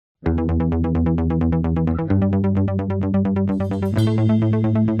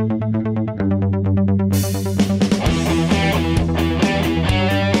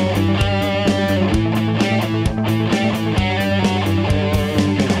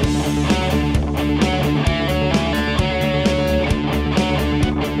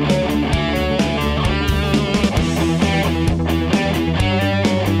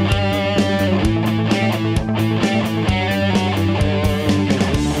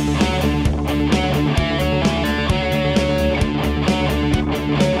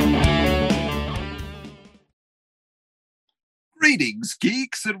Greetings,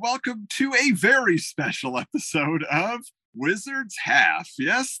 geeks, and welcome to a very special episode of Wizard's Half.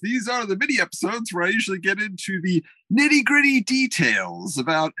 Yes, these are the mini episodes where I usually get into the nitty-gritty details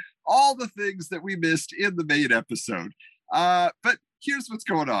about all the things that we missed in the main episode. But here's what's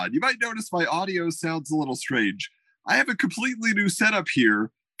going on. You might notice my audio sounds a little strange. I have a completely new setup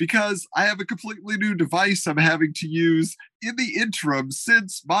here because I have a completely new device I'm having to use in the interim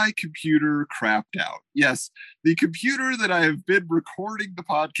since my computer crapped out. Yes, the computer that I have been recording the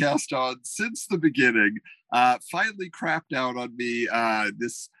podcast on since the beginning finally crapped out on me.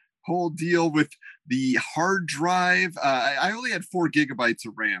 This whole deal with the hard drive. I only had 4 gigabytes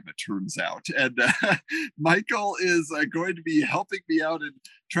of RAM, it turns out. And Michael is going to be helping me out in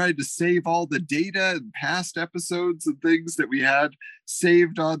trying to save all the data and past episodes and things that we had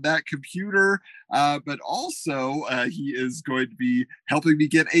saved on that computer. But also, he is going to be helping me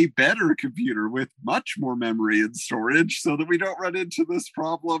get a better computer with much more memory and storage so that we don't run into this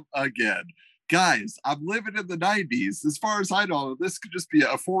problem again. Guys, I'm living in the 90s. As far as I know, this could just be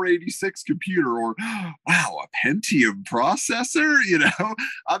a 486 computer or, wow, a Pentium processor. You know,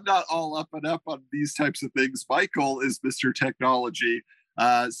 I'm not all up and up on these types of things. Michael is Mr. Technology.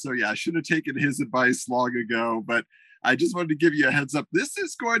 So yeah, I should have taken his advice long ago, but I just wanted to give you a heads up. This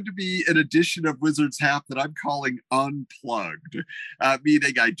is going to be an edition of Wizard's Half that I'm calling Unplugged,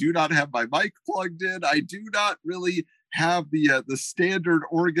 meaning I do not have my mic plugged in. I do not really have the standard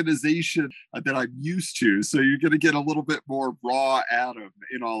organization that I'm used to. So you're going to get a little bit more raw Adam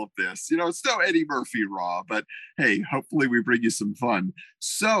in all of this. You know, it's no Eddie Murphy raw, but hey, hopefully we bring you some fun.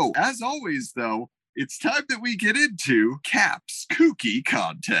 So as always, though, it's time that we get into Cap's Kooky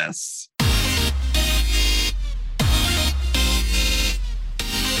Contests.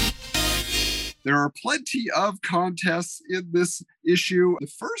 There are plenty of contests in this issue. The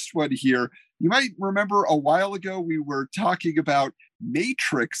first one here, you might remember a while ago, we were talking about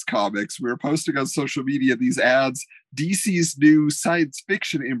Matrix comics. We were posting on social media these ads, DC's new science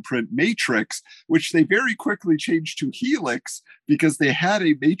fiction imprint, Matrix, which they very quickly changed to Helix because they had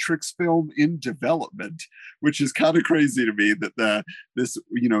a Matrix film in development, which is kind of crazy to me that the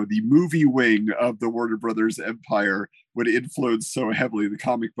movie wing of the Warner Brothers empire would influence so heavily the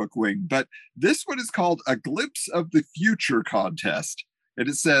comic book wing. But this one is called A Glimpse of the Future Contest. And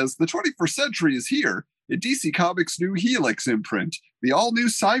it says, the 21st century is here. In DC Comics' new Helix imprint, the all-new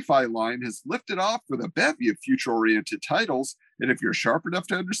sci-fi line has lifted off with a bevy of future-oriented titles, and if you're sharp enough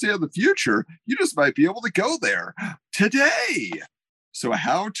to understand the future, you just might be able to go there today. So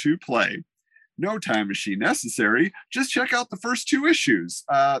how to play. No time machine necessary. Just check out the first 2 issues.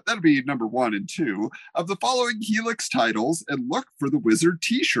 That'll be number 1 and 2 of the following Helix titles and look for the Wizard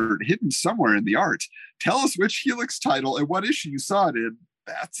t-shirt hidden somewhere in the art. Tell us which Helix title and what issue you saw it in.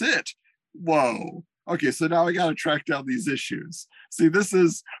 That's it. Whoa. Okay, so now I got to track down these issues. See,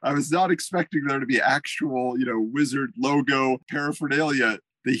 I was not expecting there to be actual, Wizard logo paraphernalia.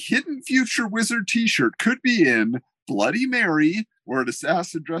 The Hidden Future Wizard t-shirt could be in Bloody Mary, where an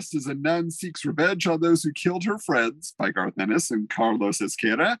assassin dressed as a nun seeks revenge on those who killed her friends, by Garth Ennis and Carlos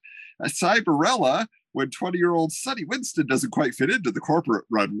Ezquerra. A Cyberella, when 20-year-old Sonny Winston doesn't quite fit into the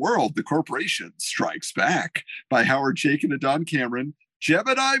corporate-run world, the corporation strikes back, by Howard Chaykin and Don Cameron.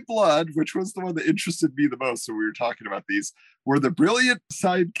 Gemini Blood, which was the one that interested me the most when we were talking about these, where the brilliant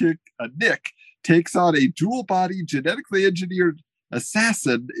sidekick Nick takes on a dual-body, genetically engineered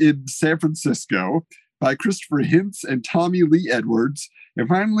assassin in San Francisco, by Christopher Hintz and Tommy Lee Edwards. And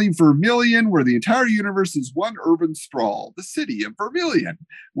finally, Vermilion, where the entire universe is one urban sprawl, the city of Vermilion.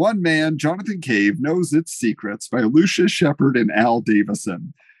 One man, Jonathan Cave, knows its secrets, by Lucius Shepard and Al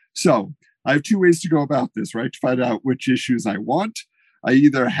Davison. So I have 2 ways to go about this, right? To find out which issues I want. I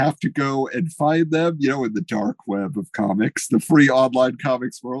either have to go and find them, in the dark web of comics, the free online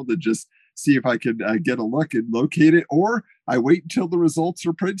comics world, and just see if I can get a look and locate it, or I wait until the results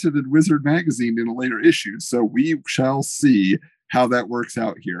are printed in Wizard Magazine in a later issue. So we shall see how that works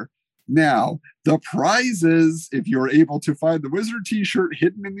out here. Now, the prizes, if you're able to find the Wizard t-shirt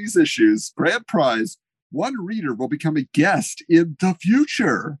hidden in these issues, grand prize, one reader will become a guest in the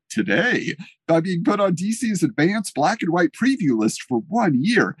future today by being put on DC's advanced black and white preview list for 1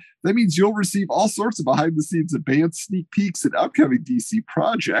 year. That means you'll receive all sorts of behind the scenes advanced sneak peeks at upcoming DC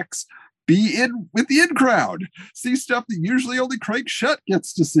projects. Be in with the in crowd. See stuff that usually only Craig Shutt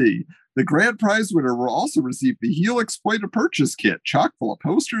gets to see. The grand prize winner will also receive the Helix point of purchase kit, chock full of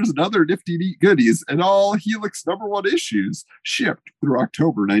posters and other nifty neat goodies, and all Helix #1 issues shipped through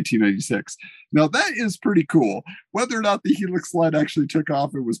October 1996. Now that is pretty cool. Whether or not the Helix line actually took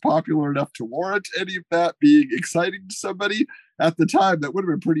off and was popular enough to warrant any of that being exciting to somebody, at the time, that would have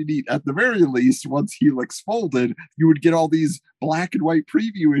been pretty neat. At the very least, once Helix folded, you would get all these black and white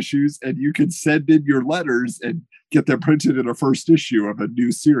preview issues, and you could send in your letters and get them printed in a first issue of a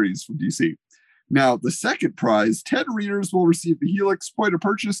new series from DC. Now, the second prize, 10 readers will receive the Helix point of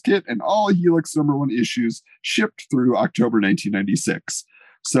purchase kit and all Helix #1 issues shipped through October 1996.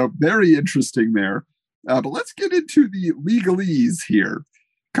 So very interesting there. But let's get into the legalese here.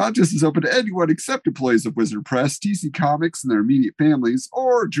 Contest is open to anyone except employees of Wizard Press, DC Comics and their immediate families,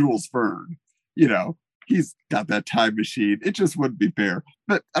 or Jules Verne. You know, he's got that time machine. It just wouldn't be fair.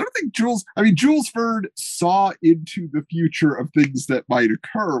 But I don't think Jules Verne saw into the future of things that might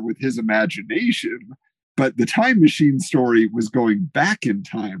occur with his imagination. But the time machine story was going back in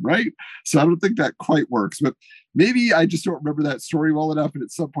time, right? So I don't think that quite works. But maybe I just don't remember that story well enough. And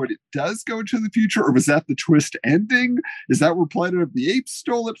at some point it does go into the future. Or was that the twist ending? Is that where Planet of the Apes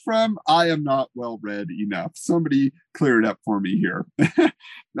stole it from? I am not well read enough. Somebody clear it up for me here.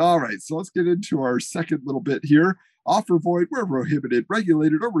 All right. So let's get into our second little bit here. Offer void where prohibited,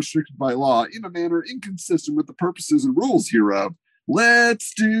 regulated, or restricted by law in a manner inconsistent with the purposes and rules hereof.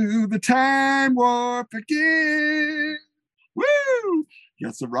 Let's do the time warp again. Woo!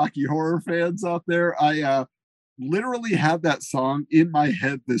 Got some Rocky Horror fans out there. I literally had that song in my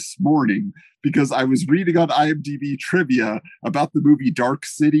head this morning because I was reading on IMDb trivia about the movie Dark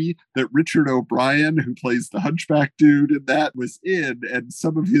City that Richard O'Brien, who plays the Hunchback dude in that, was in. And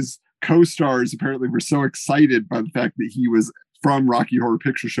some of his co-stars apparently were so excited by the fact that he was from Rocky Horror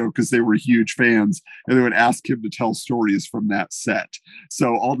Picture Show because they were huge fans, and they would ask him to tell stories from that set.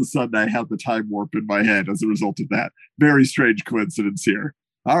 So all of a sudden I have the time warp in my head as a result of that. Very strange coincidence here.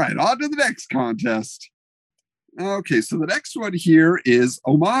 All right, on to the next contest. Okay, so the next one here is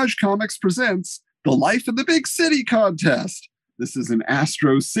Homage Comics presents the Life in the Big City contest. This is an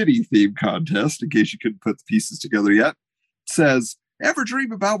Astro City themed contest, in case you couldn't put the pieces together yet. It says, ever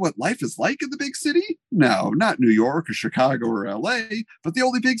dream about what life is like in the big city? No, not New York or Chicago or LA, but the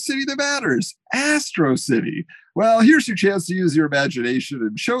only big city that matters, Astro City. Well, here's your chance to use your imagination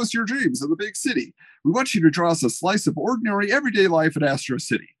and show us your dreams of the big city. We want you to draw us a slice of ordinary, everyday life in Astro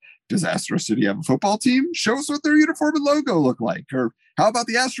City. Does Astro City have a football team? Show us what their uniform and logo look like. Or how about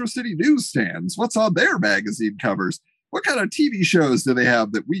the Astro City newsstands? What's on their magazine covers? What kind of TV shows do they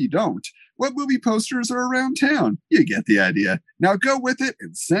have that we don't? What movie posters are around town? You get the idea. Now go with it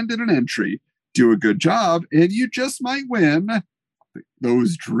and send in an entry. Do a good job, and you just might win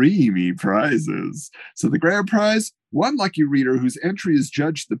those dreamy prizes. So the grand prize, one lucky reader whose entry is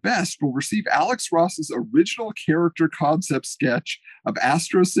judged the best will receive Alex Ross's original character concept sketch of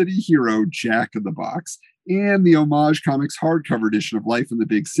Astro City hero Jack in the Box and the Homage Comics hardcover edition of Life in the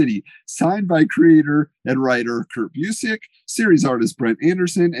Big City, signed by creator and writer Kurt Busiek, series artist Brent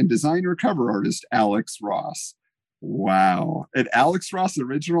Anderson, and designer cover artist Alex Ross. Wow. An Alex Ross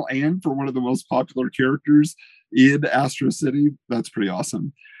original and for one of the most popular characters in Astro City. That's pretty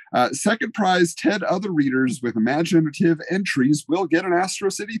awesome. Second prize, 10 other readers with imaginative entries will get an Astro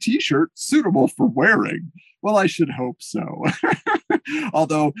City t-shirt suitable for wearing. Well, I should hope so.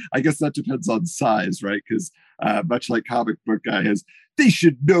 Although I guess that depends on size, right? Because much like Comic Book Guy has, they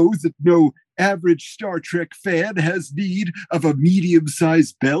should know that no average Star Trek fan has need of a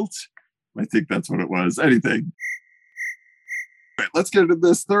medium-sized belt. I think that's what it was. Anything. Right, let's get into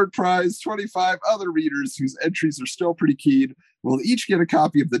this third prize. 25 other readers whose entries are still pretty keen will each get a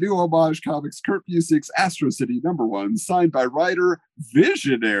copy of the new Homage Comics Kurt Busiek's Astro City #1, signed by writer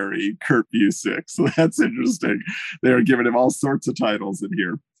visionary Kurt Busiek. So that's interesting. They are giving him all sorts of titles in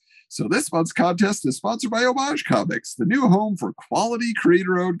here. So this month's contest is sponsored by Homage Comics, the new home for quality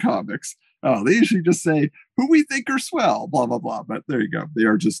creator-owned comics. Oh, they usually just say, who we think are swell, blah, blah, blah. But there you go. They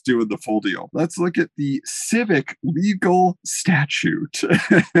are just doing the full deal. Let's look at the civic legal statute.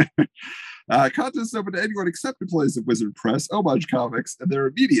 Contest open to anyone except employees of Wizard Press, Homage Comics, and their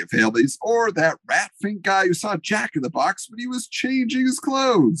immediate families, or that rat-fink guy who saw Jack in the Box when he was changing his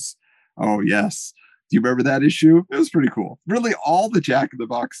clothes. Oh, yes. Do you remember that issue? It was pretty cool. Really, all the Jack in the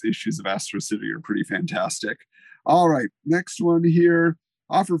Box issues of Astro City are pretty fantastic. All right, next one here.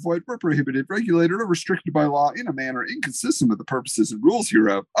 offer void where prohibited, regulated, or restricted by law in a manner inconsistent with the purposes and rules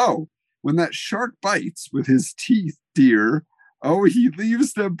hereof. Oh, when that shark bites with his teeth, dear, oh, he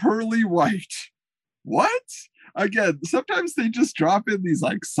leaves them pearly white. What? Again, sometimes they just drop in these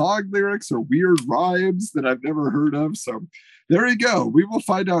like song lyrics or weird rhymes that I've never heard of. So there you go. We will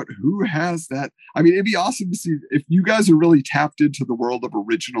find out who has that. I mean, it'd be awesome to see if you guys are really tapped into the world of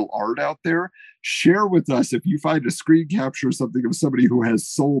original art out there. Share with us if you find a screen capture or something of somebody who has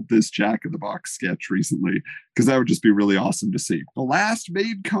sold this Jack in the Box sketch recently, because that would just be really awesome to see. The last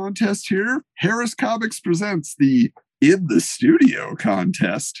main contest here, Harris Comics presents the In the Studio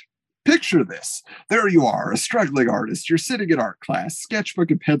contest. Picture this. There you are, a struggling artist. You're sitting in art class,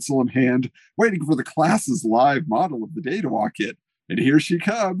 sketchbook and pencil in hand, waiting for the class's live model of the day to walk in. And here she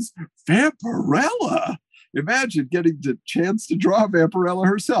comes, Vampirella. Imagine getting the chance to draw Vampirella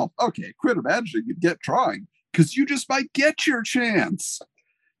herself. Okay, quit imagining and get drawing, because you just might get your chance.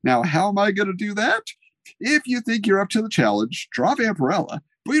 Now, how am I going to do that? If you think you're up to the challenge, draw Vampirella.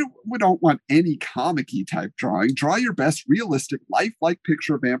 We don't want any comic-y type drawing. Draw your best realistic, lifelike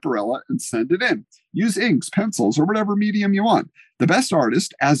picture of Vampirella and send it in. Use inks, pencils, or whatever medium you want. The best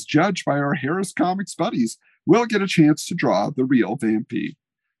artist, as judged by our Harris Comics buddies, will get a chance to draw the real Vampy.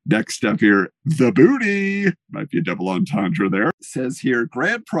 Next up here, the booty. Might be a double entendre there. It says here,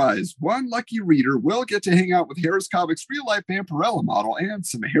 grand prize. One lucky reader will get to hang out with Harris Comics real-life Vampirella model and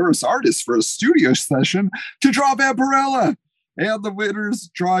some Harris artists for a studio session to draw Vampirella. And the winner's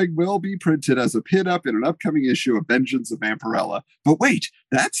drawing will be printed as a pin-up in an upcoming issue of Vengeance of Vampirella. But wait,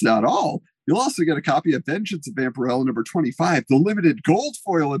 that's not all. You'll also get a copy of Vengeance of Vampirella number 25, the limited gold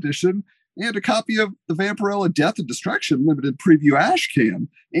foil edition, and a copy of the Vampirella Death and Destruction limited preview ash can.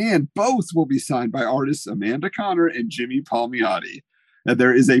 And both will be signed by artists Amanda Connor and Jimmy Palmiotti. And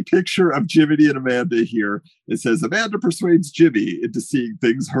there is a picture of Jiminy and Amanda here. It says, Amanda persuades Jimmy into seeing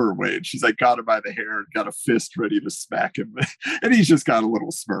things her way. And she's like, got him by the hair and got a fist ready to smack him. And he's just got a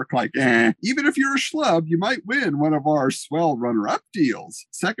little smirk like, Even if you're a schlub, you might win one of our swell runner-up deals.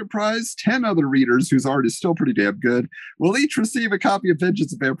 Second prize, 10 other readers whose art is still pretty damn good will each receive a copy of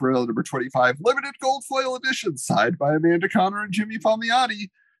Vengeance of Vampirella number 25, limited gold foil edition, signed by Amanda Connor and Jimmy Palmiotti.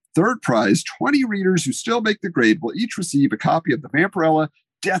 Third prize, 20 readers who still make the grade will each receive a copy of the Vampirella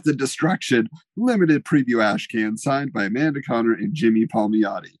Death and Destruction limited preview ash can signed by Amanda Connor and Jimmy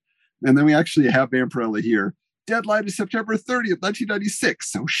Palmiotti. And then we actually have Vampirella here. Deadline is September 30th, 1996,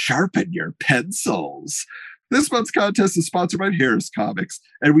 so sharpen your pencils. This month's contest is sponsored by Harris Comics,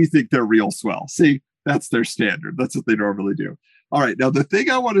 and we think they're real swell. See, that's their standard. That's what they normally do. All right, now the thing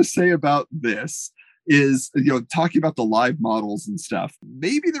I want to say about this is, talking about the live models and stuff.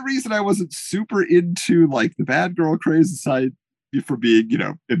 Maybe the reason I wasn't super into like the bad girl craze aside for being,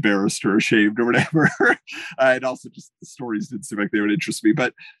 embarrassed or ashamed or whatever. And also just the stories didn't seem like they would interest me.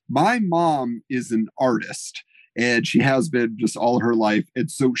 But my mom is an artist and she has been just all her life. And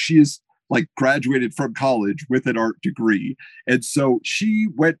so she is like graduated from college with an art degree. And so she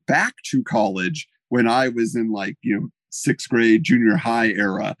went back to college when I was in sixth grade, junior high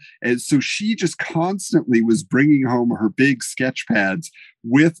era. And so she just constantly was bringing home her big sketch pads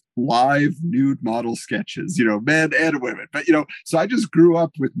with live nude model sketches, men and women. But, so I just grew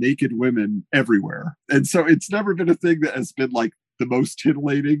up with naked women everywhere. And so it's never been a thing that has been like the most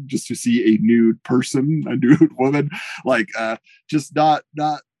titillating just to see a nude person, a nude woman, just not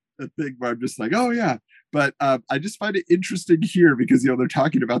a thing where I'm just like, oh yeah. But I just find it interesting here because, they're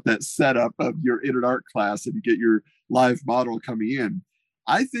talking about that setup of your in an art class and you get your live model coming in.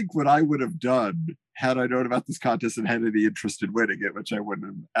 I think what I would have done had I known about this contest and had any interest in winning it, which I wouldn't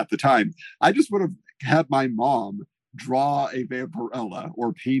have at the time, I just would have had my mom draw a Vampirella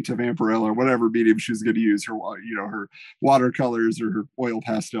or paint a Vampirella or whatever medium she was going to use, her watercolors or her oil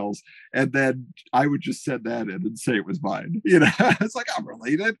pastels. And then I would just send that in and say it was mine. It's like, I'm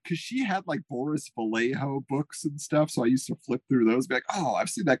related, because she had like Boris Vallejo books and stuff. So I used to flip through those, be like, oh, I've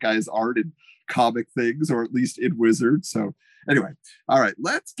seen that guy's art in comic things, or at least in Wizard. So anyway, all right,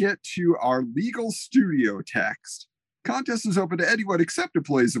 let's get to our legal studio text. Contest is open to anyone except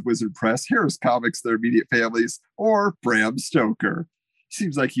employees of Wizard Press, Harris Comics, their immediate families, or Bram Stoker.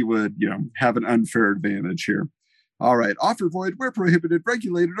 Seems like he would, have an unfair advantage here. All right, offer void where prohibited,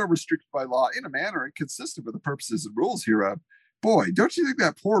 regulated, or restricted by law in a manner inconsistent with the purposes and rules hereof. Boy, don't you think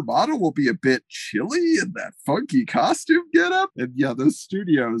that poor model will be a bit chilly in that funky costume getup? And yeah, those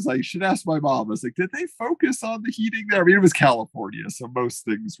studios, I should ask my mom. I was like, did they focus on the heating there? I mean, it was California, so most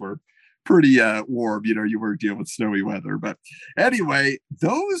things were pretty warm. You weren't dealing with snowy weather. But anyway,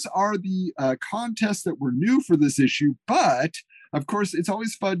 those are the contests that were new for this issue. But of course, it's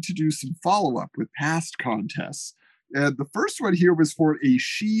always fun to do some follow-up with past contests. And the first one here was for a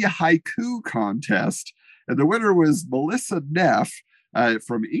She Haiku contest. And the winner was Melissa Neff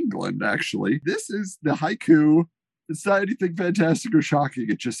from England, actually. This is the haiku. It's not anything fantastic or shocking.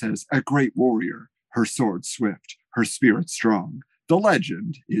 It just says, a great warrior, her sword swift, her spirit strong. The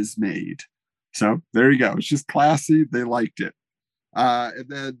legend is made. So there you go. It's just classy. They liked it. And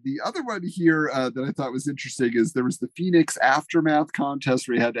then the other one here that I thought was interesting is there was the Phoenix Aftermath contest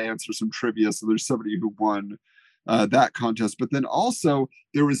where you had to answer some trivia. So there's somebody who won that contest. But then also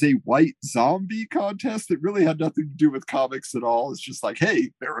there was a white zombie contest that really had nothing to do with comics at all. It's just like,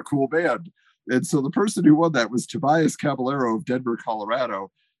 hey, they're a cool band. And so the person who won that was Tobias Caballero of Denver,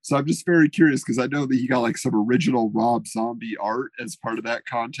 Colorado. So I'm just very curious because I know that he got like some original Rob Zombie art as part of that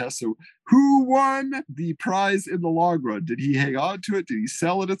contest. So who won the prize in the long run? Did he hang on to it? Did he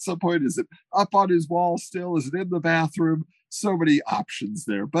sell it at some point? Is it up on his wall still? Is it in the bathroom? So many options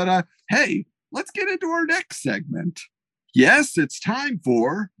there. But hey, let's get into our next segment. Yes, it's time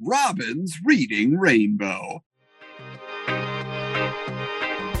for Robin's Reading Rainbow.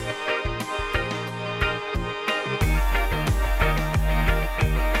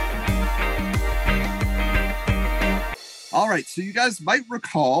 All right, so you guys might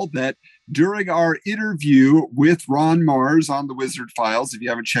recall that during our interview with Ron Marz on the Wizard Files, if you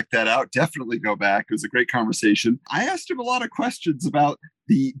haven't checked that out, definitely go back. It was a great conversation. I asked him a lot of questions about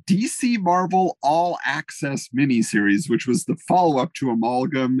the DC Marvel All Access miniseries, which was the follow-up to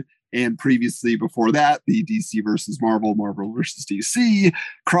Amalgam, and previously before that, the DC versus Marvel, Marvel versus DC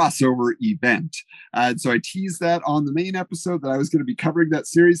crossover event. And so I teased that on the main episode that I was going to be covering that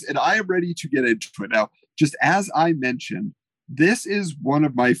series, and I am ready to get into it. Now, just as I mentioned, this is one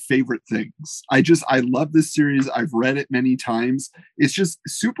of my favorite things. I love this series. I've read it many times. It's just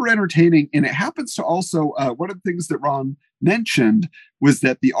super entertaining. And it happens to also, one of the things that Ron mentioned was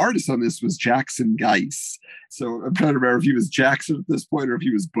that the artist on this was Jackson Geiss. So I'm trying to remember if he was Jackson at this point or if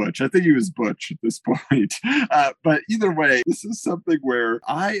he was Butch. I think he was Butch at this point. But either way, this is something where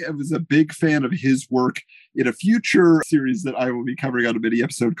I was a big fan of his work in a future series that I will be covering on a mini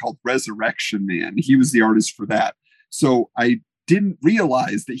episode called Resurrection Man. He was the artist for that. So I didn't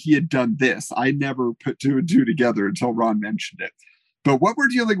realize that he had done this. I never put two and two together until Ron mentioned it. But what we're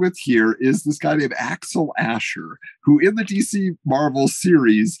dealing with here is this guy named Axel Asher, who in the DC Marvel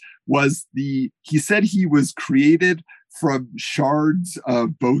series he said he was created from shards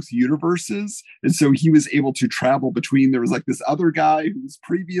of both universes. And so he was able to travel between, there was like this other guy who was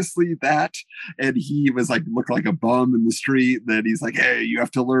previously that, and he was like, looked like a bum in the street. Then he's like, hey, you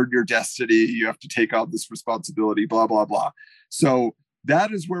have to learn your destiny. You have to take on this responsibility, blah, blah, blah. So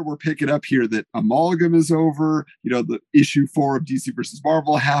that is where we're picking up here, that Amalgam is over. You know, the issue 4 of DC versus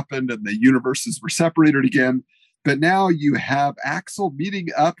Marvel happened and the universes were separated again. But now you have Axel meeting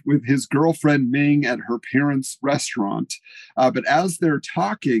up with his girlfriend Ming at her parents' restaurant. But as they're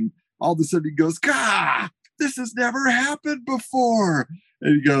talking, all of a sudden he goes, "Gah, this has never happened before."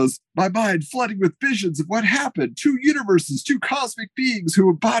 And he goes, "My mind flooding with visions of what happened. 2 universes, 2 cosmic beings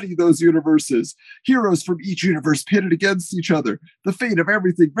who embody those universes. Heroes from each universe pitted against each other. The fate of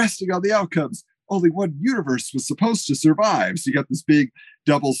everything resting on the outcomes. Only one universe was supposed to survive." So you got this big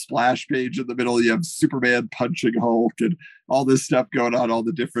double splash page in the middle. You have Superman punching Hulk and all this stuff going on, all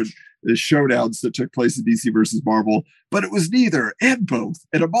the different showdowns that took place in DC versus Marvel. But it was neither and both.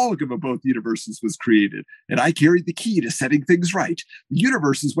 An amalgam of both universes was created, and I carried the key to setting things right. The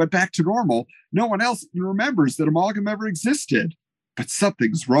universes went back to normal. No one else remembers that amalgam ever existed. But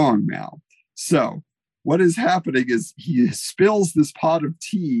something's wrong now. So what is happening is he spills this pot of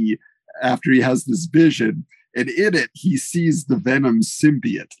tea after he has this vision, and in it he sees the Venom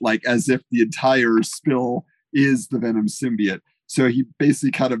symbiote, like as if the entire spill is the Venom symbiote. So he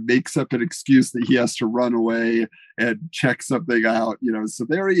basically kind of makes up an excuse that he has to run away and check something out, you know. So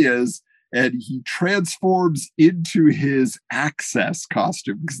there he is, and he transforms into his Access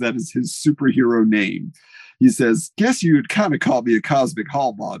costume, because that is his superhero name. He says, "Guess you'd kind of call me a cosmic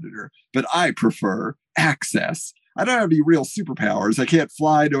hall monitor, but I prefer Access. I don't have any real superpowers. I can't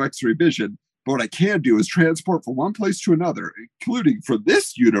fly, no X-ray vision. But what I can do is transport from one place to another, including from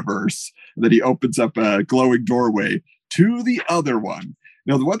this universe." And then he opens up a glowing doorway to the other one.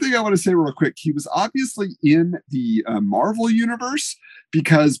 Now, the one thing I want to say real quick, he was obviously in the Marvel universe,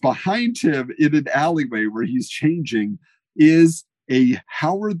 because behind him in an alleyway where he's changing is a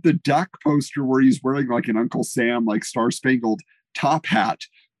Howard the Duck poster where he's wearing like an Uncle Sam, like Star-Spangled top hat.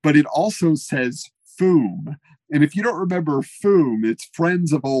 But it also says Foom. And if you don't remember Foom, it's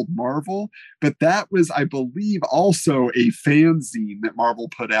Friends of Old Marvel. But that was, I believe, also a fanzine that Marvel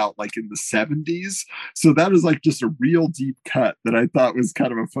put out like in the 70s. So that is like just a real deep cut that I thought was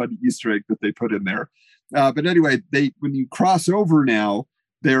kind of a fun Easter egg that they put in there. But anyway, when you cross over now,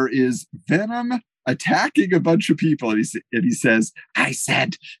 there is Venom attacking a bunch of people. And he says, I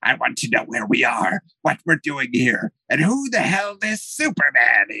said, I want to know where we are, what we're doing here, and who the hell this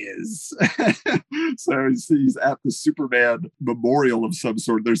Superman is. So he's at the Superman memorial of some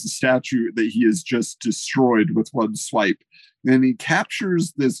sort. There's a statue that he has just destroyed with one swipe. And he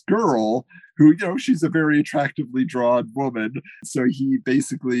captures this girl who, she's a very attractively drawn woman. So he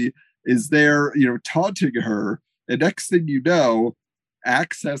basically is there, taunting her. And next thing you know,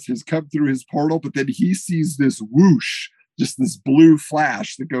 Access has come through his portal, but then he sees this whoosh, just this blue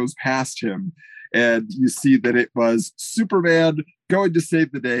flash that goes past him. And you see that it was Superman going to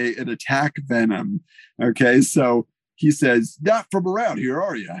save the day and attack Venom. Okay, so he says, not from around here,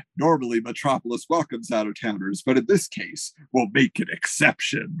 are you? Normally, Metropolis welcomes out-of-towners, but in this case, we'll make an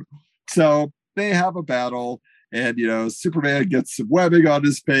exception. So they have a battle, and, Superman gets some webbing on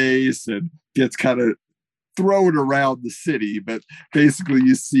his face and gets kind of thrown around the city. But basically,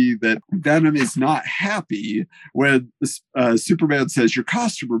 you see that Venom is not happy when Superman says, your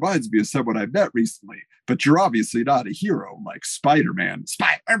costume reminds me of someone I met recently, but you're obviously not a hero like Spider-Man.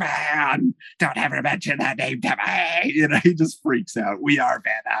 Spider-Man! Don't ever mention that name to me! He just freaks out. We are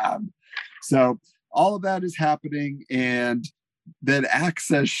Venom. So all of that is happening, and then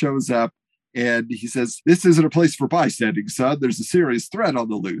Access shows up. And he says, this isn't a place for bystanding, son. There's a serious threat on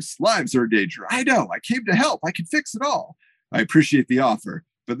the loose. Lives are in danger. I know. I came to help. I can fix it all. I appreciate the offer,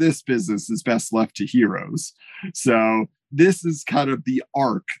 but this business is best left to heroes. So this is kind of the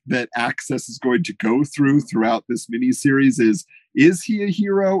arc that Access is going to go throughout this miniseries is he a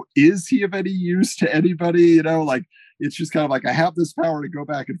hero? Is he of any use to anybody? It's just kind of like, I have this power to go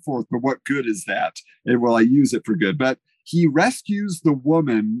back and forth, but what good is that? And will I use it for good? But he rescues the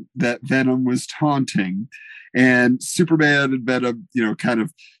woman that Venom was taunting, and Superman and Venom, kind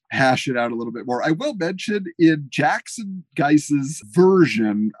of hash it out a little bit more. I will mention, in Jackson Geiss's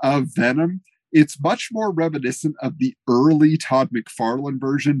version of Venom, it's much more reminiscent of the early Todd McFarlane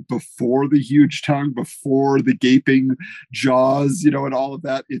version before the huge tongue, before the gaping jaws, and all of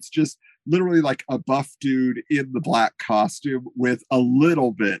that. It's just literally like a buff dude in the black costume with a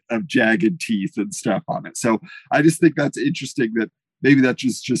little bit of jagged teeth and stuff on it. So I just think that's interesting that maybe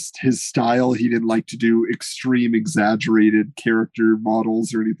that's just his style. He didn't like to do extreme exaggerated character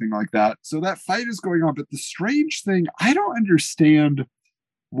models or anything like that. So that fight is going on. But the strange thing, I don't understand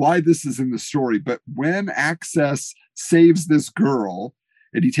why this is in the story, but when Access saves this girl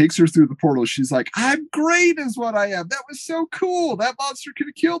and he takes her through the portal, she's like, I'm great is what I am. That was so cool. That monster could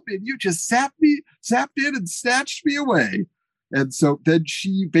have killed me. And you just zapped in and snatched me away. And so then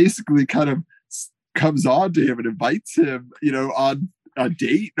she basically kind of comes on to him and invites him, on a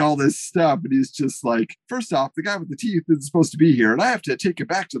date and all this stuff. And he's just like, first off, the guy with the teeth isn't supposed to be here. And I have to take him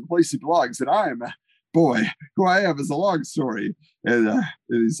back to the place he belongs. And boy, who I am is a long story. And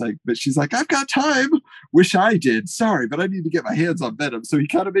he's like, but she's like, I've got time. Wish I did. Sorry, but I need to get my hands on Venom. So he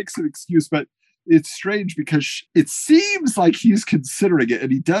kind of makes an excuse, but it's strange because it seems like he's considering it.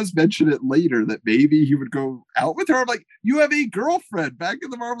 And he does mention it later that maybe he would go out with her. I'm like, you have a girlfriend back in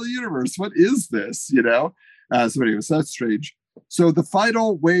the Marvel Universe. What is this? So anyways, that's strange. So the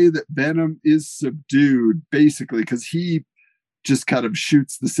final way that Venom is subdued, basically, because he just kind of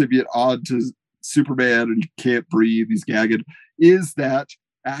shoots the symbiote onto Superman and he can't breathe, he's gagged, is that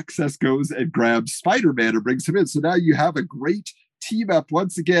Access goes and grabs Spider-Man and brings him in. So now you have a great team up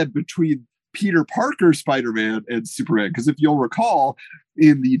once again between Peter Parker Spider-Man and Superman. Because if you'll recall,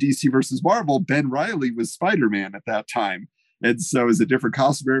 in the DC versus Marvel, Ben Reilly was Spider-Man at that time. And so it's a different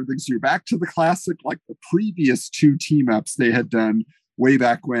costume and everything. So you're back to the classic, like the previous two team ups they had done way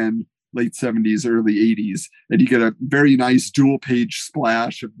back when, late 70s, early 80s. And you get a very nice dual page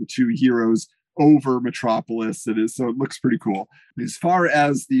splash of the two heroes over Metropolis. So it looks pretty cool. As far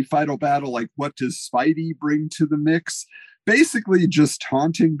as the final battle, like what does Spidey bring to the mix? Basically just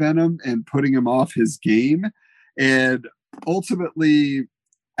taunting Venom and putting him off his game. And ultimately,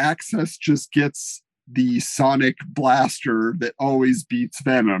 Access just gets the sonic blaster that always beats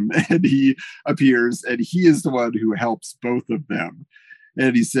Venom. And he appears and he is the one who helps both of them.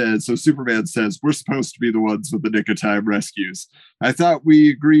 And he says, so Superman says, we're supposed to be the ones with the nick of time rescues. I thought we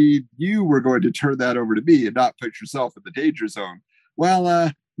agreed you were going to turn that over to me and not put yourself in the danger zone.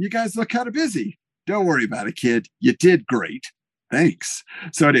 Well, you guys look kind of busy. Don't worry about it, kid. You did great. Thanks.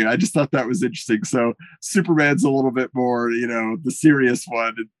 So anyway, I just thought that was interesting. So Superman's a little bit more, the serious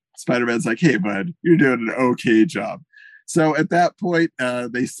one. And Spider-Man's like, hey, bud, you're doing an okay job. So at that point,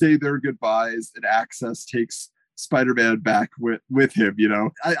 they say their goodbyes and Access takes Spider-Man back with him.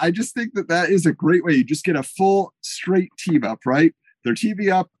 I just think that is a great way. You just get a full straight team up, right? They're teaming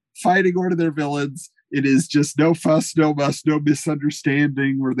up, fighting one of their villains. It is just no fuss, no muss, no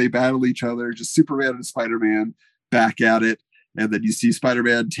misunderstanding where they battle each other. Just Superman and Spider-Man back at it. And then you see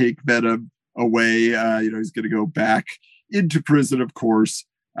Spider-Man take Venom away. He's going to go back into prison, of course.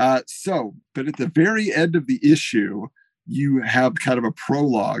 But at the very end of the issue, you have kind of a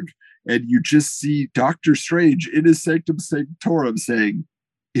prologue, and you just see Doctor Strange in his Sanctum Sanctorum saying,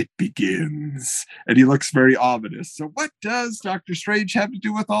 "It begins." And he looks very ominous. So what does Doctor Strange have to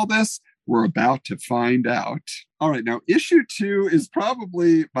do with all this? We're about to find out. All right, now issue 2 is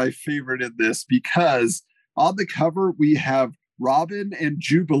probably my favorite in this because on the cover, we have Robin and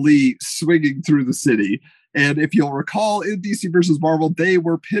Jubilee swinging through the city. And if you'll recall, in DC versus Marvel, they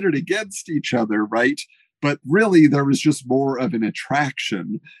were pitted against each other, right? But really, there was just more of an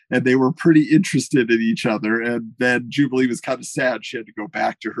attraction, and they were pretty interested in each other. And then Jubilee was kind of sad she had to go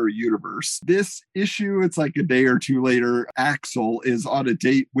back to her universe. This issue, it's like a day or two later, Axel is on a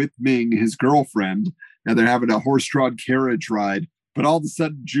date with Ming, his girlfriend, and they're having a horse-drawn carriage ride. But all of a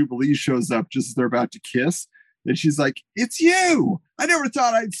sudden, Jubilee shows up just as they're about to kiss. And she's like, "It's you! I never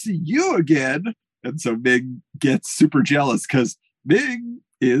thought I'd see you again." And so Ming gets super jealous because Ming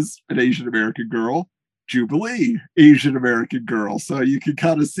is an Asian American girl, Jubilee, Asian American girl. So you can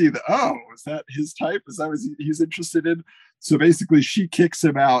kind of see that, oh, is that his type? Is that what he's interested in? So basically she kicks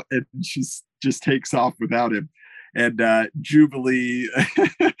him out and she just takes off without him. And Jubilee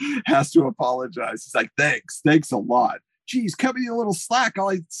has to apologize. He's like, thanks a lot. Geez, cut me a little slack. All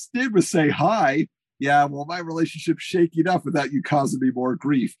I did was say hi. Yeah, well, my relationship's shaky enough without you causing me more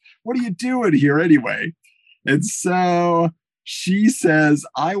grief. What are you doing here anyway? And so she says,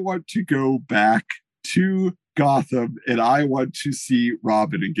 I want to go back to Gotham and I want to see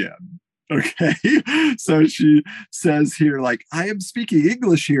Robin again. Okay. So she says here, like, I am speaking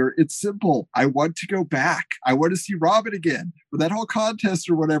English here. It's simple. I want to go back. I want to see Robin again. When that whole contest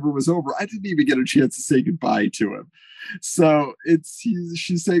or whatever was over, I didn't even get a chance to say goodbye to him. So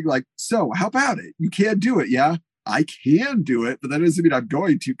she's saying, like, so how about it? You can't do it. Yeah, I can do it, but that doesn't mean I'm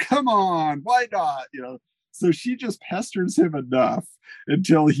going to. Come on, why not? So she just pesters him enough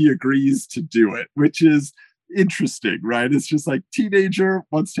until he agrees to do it, which is interesting, right? It's just like teenager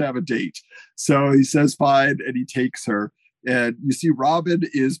wants to have a date. So he says fine, and he takes her. And you see Robin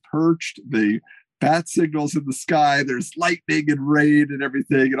is perched. The bat signals in the sky. There's lightning and rain and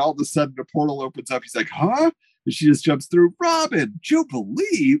everything. And all of a sudden the portal opens up. He's like, huh? And she just jumps through. Robin,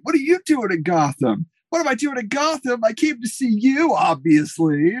 Jubilee, what are you doing in Gotham? What am I doing in Gotham? I came to see you,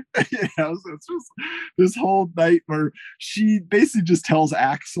 obviously. So it's just this whole night where she basically just tells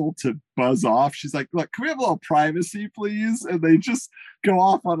Axel to buzz off. She's like, look, can we have a little privacy, please? And they just go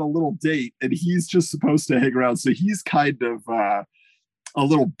off on a little date, and he's just supposed to hang around. So he's kind of a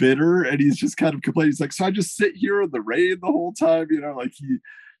little bitter, and he's just kind of complaining. He's like, so I just sit here in the rain the whole time, like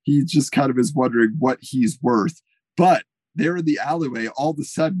he just kind of is wondering what he's worth. But there in the alleyway, all of a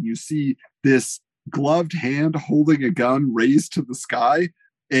sudden you see this gloved hand holding a gun raised to the sky.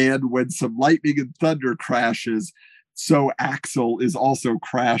 And when some lightning and thunder crashes, so Axel is also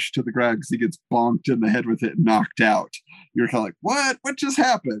crashed to the ground because he gets bonked in the head with it and knocked out. You're kind of like, what? What just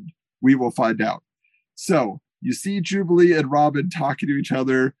happened? We will find out. So you see Jubilee and Robin talking to each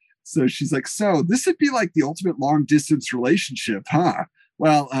other. So she's like, so this would be like the ultimate long distance relationship, huh?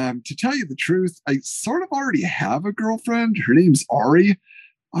 Well, to tell you the truth, I sort of already have a girlfriend. Her name's Ari.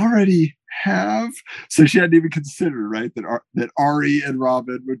 Already have. So she hadn't even considered, right, that Ari and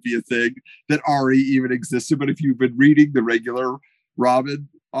Robin would be a thing, that Ari even existed. But if you've been reading the regular Robin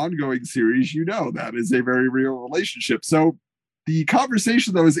ongoing series, you know that is a very real relationship. So the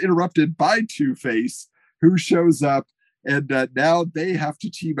conversation, though, is interrupted by Two-Face, who shows up, and now they have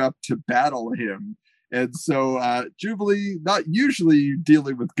to team up to battle him. And so Jubilee, not usually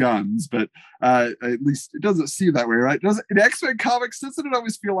dealing with guns, but at least it doesn't seem that way, right? In X-Men comics, doesn't it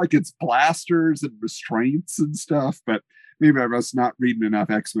always feel like it's blasters and restraints and stuff? But maybe I must not reading enough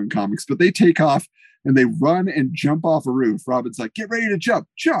X-Men comics. But they take off and they run and jump off a roof. Robin's like, get ready to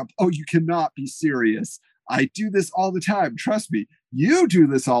jump. Oh, you cannot be serious. I do this all the time. Trust me. You do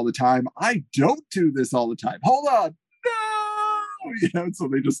this all the time. I don't do this all the time. Hold on. No! So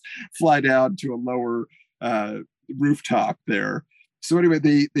they just fly down to a lower rooftop there. So anyway,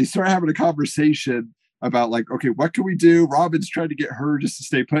 they start having a conversation about like, okay, what can we do? Robin's trying to get her just to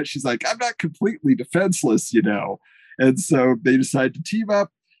stay put. She's like, I'm not completely defenseless, And so they decide to team up.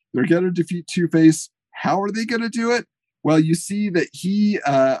 They're going to defeat Two-Face. How are they going to do it? Well, you see that he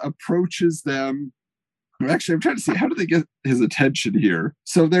approaches them. Actually, I'm trying to see, how do they get his attention here?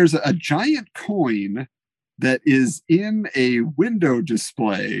 So there's a giant coin that is in a window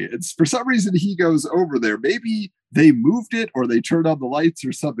display. It's for some reason he goes over there. Maybe they moved it or they turned on the lights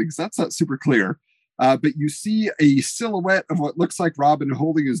or something, because that's not super clear. But you see a silhouette of what looks like Robin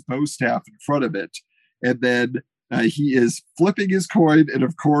holding his bow staff in front of it. And then he is flipping his coin. And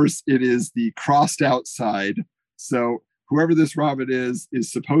of course, it is the crossed out side. So whoever this Robin is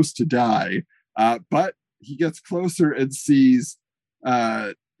supposed to die. But he gets closer and sees,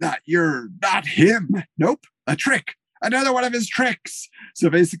 you're not him. Nope, a trick. Another one of his tricks. So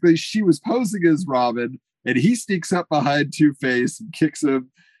basically, she was posing as Robin, and he sneaks up behind Two-Face and kicks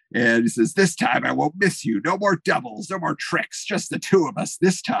him. And he says, "This time I won't miss you. No more doubles, no more tricks, just the two of us.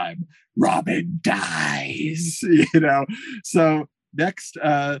 This time, Robin dies." So next,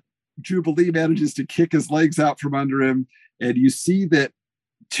 Jubilee manages to kick his legs out from under him. And you see that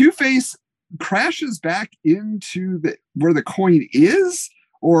Two-Face crashes back into where the coin is,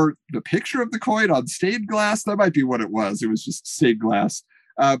 or the picture of the coin on stained glass. That might be what it was. It was just stained glass.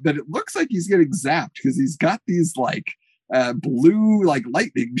 But it looks like he's getting zapped because he's got these blue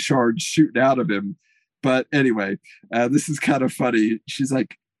lightning shards shooting out of him. But anyway, this is kind of funny. She's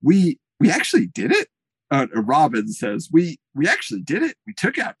like, we actually did it. Robin says, we actually did it. We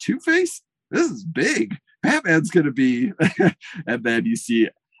took out Two-Face. This is big. Batman's gonna be. And then you see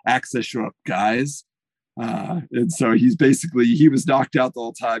Access show up, guys. And so he was knocked out the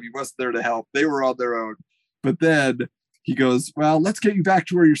whole time. He wasn't there to help. They were on their own. But then he goes, well, let's get you back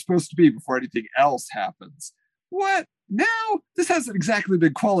to where you're supposed to be before anything else happens. What? Now? This hasn't exactly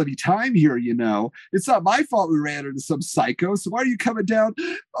been quality time here, It's not my fault we ran into some psycho, so why are you coming down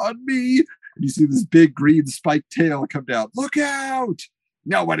on me? And you see this big green spiked tail come down. Look out!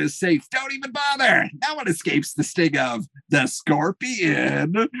 No one is safe. Don't even bother. No one escapes the sting of the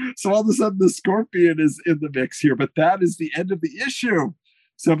Scorpion. So all of a sudden the Scorpion is in the mix here, but that is the end of the issue.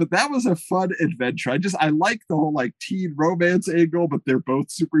 So, but that was a fun adventure. I like the whole teen romance angle, but they're both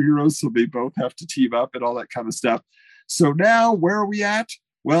superheroes, so they both have to team up and all that kind of stuff. So now where are we at?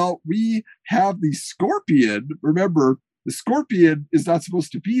 Well, we have the Scorpion. Remember, the Scorpion is not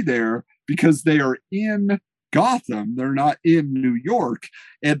supposed to be there because they are in Gotham. They're not in New York.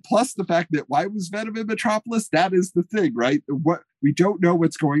 And plus the fact that why was Venom in Metropolis? That is the thing, right? What we don't know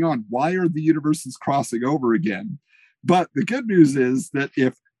what's going on. Why are the universes crossing over again? But the good news is that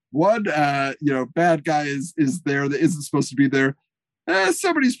if one bad guy is there that isn't supposed to be there,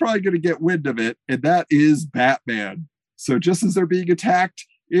 somebody's probably going to get wind of it, and that is Batman. So just as they're being attacked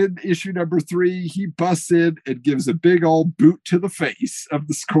in issue number 3, he busts in and gives a big old boot to the face of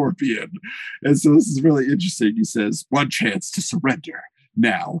the Scorpion. And so this is really interesting. He says, "One chance to surrender.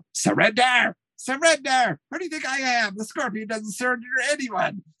 Now, surrender! Surrender! Who do you think I am? The Scorpion doesn't surrender to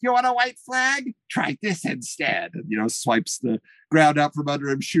anyone. You want a white flag? Try this instead." And, swipes the ground out from under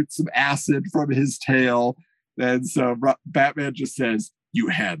him, shoots some acid from his tail. And so Batman just says, "You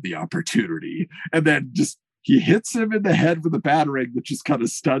had the opportunity." And then he hits him in the head with a batarang that just kind of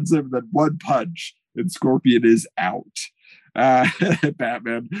stuns him. And then one punch, and Scorpion is out.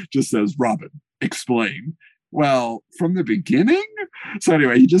 Batman just says, "Robin, explain." Well, from the beginning? So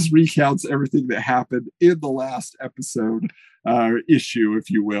anyway, he just recounts everything that happened in the last episode, issue,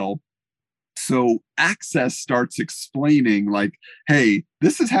 if you will. So Access starts explaining hey,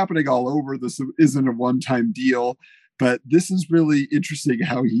 this is happening all over. This isn't a one-time deal. But this is really interesting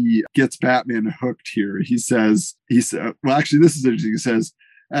how he gets Batman hooked here. He says, well, actually, this is interesting. He says,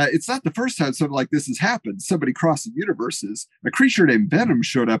 it's not the first time something like this has happened. Somebody crossing universes. A creature named Venom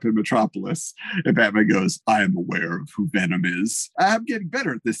showed up in Metropolis. And Batman goes, "I am aware of who Venom is. I'm getting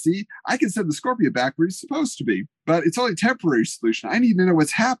better at this. See, I can send the Scorpion back where he's supposed to be, but it's only a temporary solution. I need to know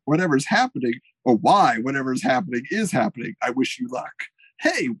whatever's happening, or why whatever's happening is happening. I wish you luck."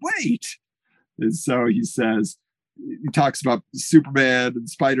 Hey, wait. And so he talks about Superman and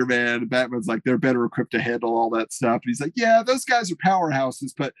Spider-Man, and Batman's like, they're better equipped to handle all that stuff. And he's like, yeah, those guys are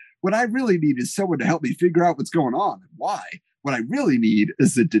powerhouses, but what I really need is someone to help me figure out what's going on and why. What I really need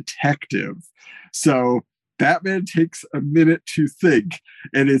is a detective. So Batman takes a minute to think,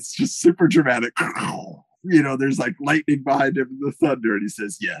 and it's just super dramatic. There's lightning behind him and the thunder, and he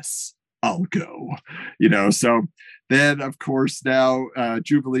says, "Yes, I'll go." So then, of course, now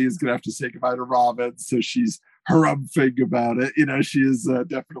Jubilee is going to have to say goodbye to Robin. So she's harumphing about it. She is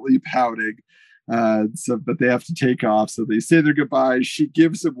definitely pouting. But they have to take off. So they say their goodbyes. She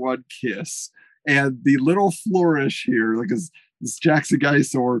gives him one kiss. And the little flourish here, as Jackson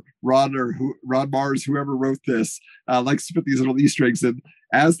Geis or Ron Mars, whoever wrote this, likes to put these little Easter eggs in.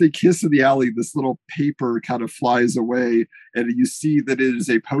 As they kiss in the alley, this little paper kind of flies away, and you see that it is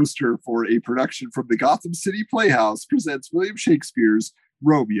a poster for a production from the Gotham City Playhouse presents William Shakespeare's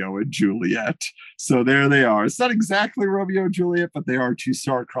Romeo and Juliet. So there they are. It's not exactly Romeo and Juliet, but they are two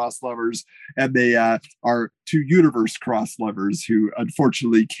star-crossed lovers, and they are two universe-crossed lovers who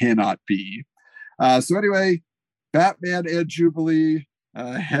unfortunately cannot be. So anyway, Batman and Jubilee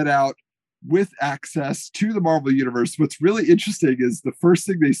head out with access to the Marvel Universe. What's really interesting is the first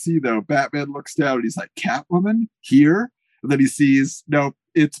thing they see, though, Batman looks down and he's like, Catwoman here? And then he sees, no,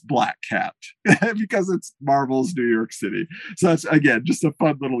 it's Black Cat because it's Marvel's New York City. So that's, again, just a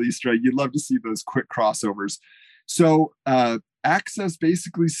fun little Easter egg. You'd love to see those quick crossovers. So Access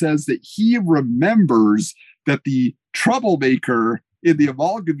basically says that he remembers that the troublemaker in the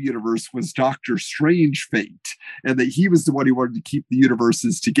Amalgam universe was Doctor Strange Fate, and that he was the one who wanted to keep the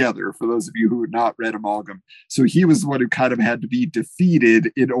universes together, for those of you who had not read Amalgam. So he was the one who kind of had to be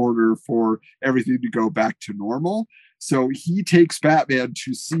defeated in order for everything to go back to normal. So he takes Batman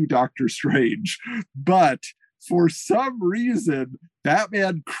to see Doctor Strange, but for some reason,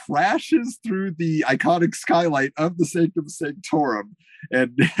 Batman crashes through the iconic skylight of the Sanctum Sanctorum.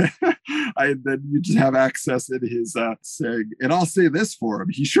 And, and then you just have Access in his saying, and I'll say this for him,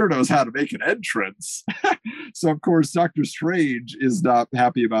 he sure knows how to make an entrance. So, of course, Doctor Strange is not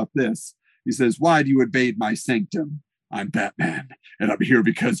happy about this. He says, why do you invade my sanctum? I'm Batman, and I'm here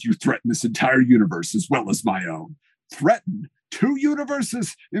because you threaten this entire universe as well as my own. Threaten? 2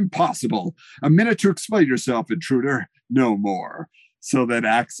 universes? Impossible. A minute to explain yourself, intruder. No more. So then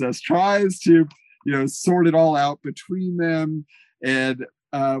Access tries to, sort it all out between them. And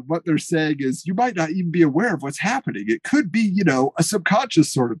what they're saying is, you might not even be aware of what's happening. It could be, a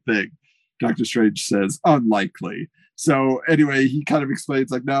subconscious sort of thing. Dr. Strange says, unlikely. So anyway, he kind of explains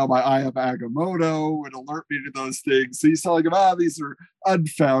like, no, my eye of Agamotto would alert me to those things. So he's telling him, these are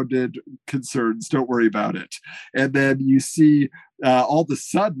unfounded concerns. Don't worry about it. And then you see all of a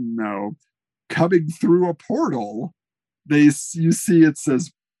sudden, though, coming through a portal, you see it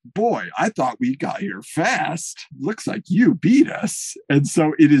says, boy, I thought we got here fast. Looks like you beat us. And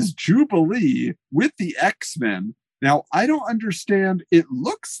so it is Jubilee with the X-Men. Now, I don't understand. It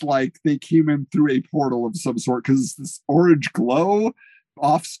looks like they came in through a portal of some sort because it's this orange glow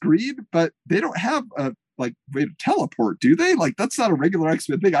off screen, but they don't have a way to teleport, do they? Like, that's not a regular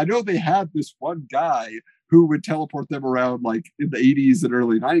X-Men thing. I know they had this one guy who would teleport them around like in the 80s and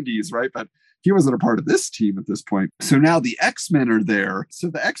early 90s, right? But he wasn't a part of this team at this point. So now the X-Men are there.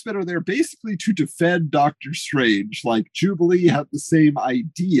 So the X-Men are there basically to defend Doctor Strange. Like, Jubilee had the same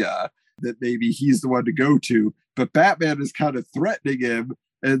idea that maybe he's the one to go to, but Batman is kind of threatening him.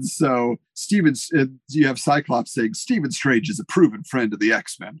 And so you have Cyclops saying, Stephen Strange is a proven friend of the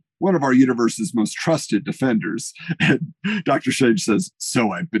X-Men, one of our universe's most trusted defenders. And Doctor Strange says,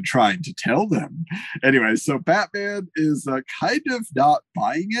 so I've been trying to tell them. Anyway, so Batman is kind of not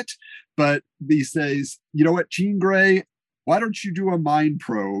buying it, but he says, you know what, Jean Grey, why don't you do a mind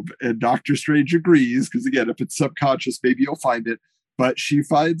probe? And Doctor Strange agrees, because again, if it's subconscious, maybe you'll find it. But she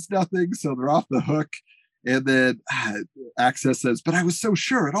finds nothing, so they're off the hook. And then Access says, but I was so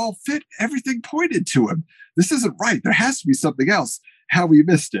sure it all fit. Everything pointed to him. This isn't right. There has to be something else. How we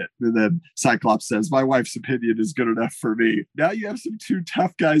missed it. And then Cyclops says, my wife's opinion is good enough for me. Now you have some 2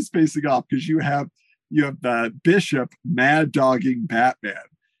 tough guys facing off, because you have the Bishop mad dogging Batman.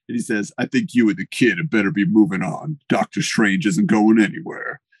 And he says, I think you and the kid had better be moving on. Doctor Strange isn't going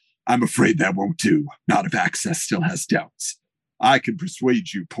anywhere. I'm afraid that won't do. Not if Access still has doubts. I can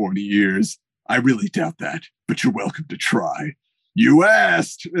persuade you, pointy ears. I really doubt that, but you're welcome to try. You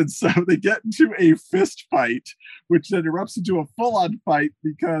asked. And so they get into a fist fight, which then erupts into a full-on fight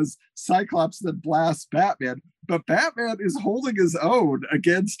because Cyclops then blasts Batman. But Batman is holding his own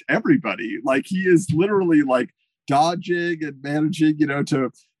against everybody. Like, he is literally like dodging and managing,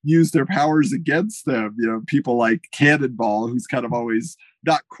 to use their powers against them. People like Cannonball, who's kind of always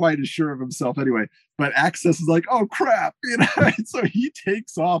not quite as sure of himself anyway. But Access is like, oh, crap. So he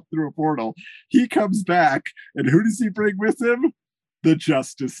takes off through a portal. He comes back. And who does he bring with him? The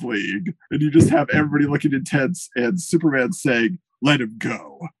Justice League. And you just have everybody looking intense and Superman saying, let him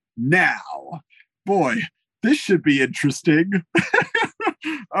go. Now. Boy, this should be interesting.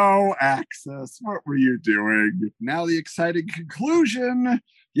 Oh, Access, what were you doing? Now the exciting conclusion.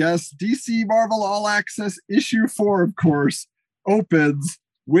 Yes, DC Marvel All Access issue 4, of course, opens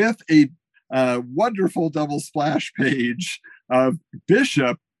with a wonderful double splash page of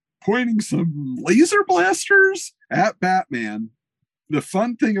Bishop pointing some laser blasters at Batman. The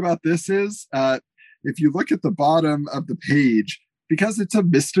fun thing about this is, if you look at the bottom of the page, because it's a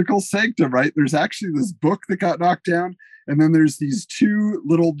mystical sanctum, right? There's actually this book that got knocked down, and then there's these 2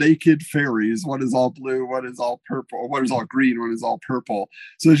 little naked fairies. One is all blue, one is all purple, one is all green, one is all purple.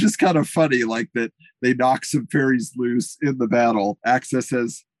 So it's just kind of funny, like that they knock some fairies loose in the battle. Access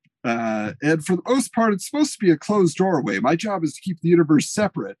says, and for the most part, it's supposed to be a closed doorway. My job is to keep the universe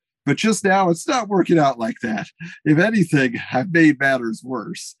separate, but just now it's not working out like that. If anything, I've made matters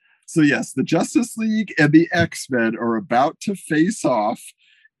worse. So yes, the Justice League and the X-Men are about to face off.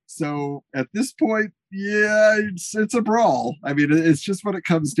 So at this point, yeah, it's a brawl. I mean, it's just what it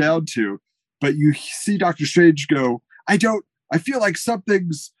comes down to. But you see Doctor Strange go, I feel like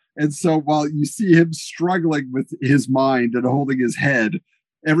something's. And so while you see him struggling with his mind and holding his head,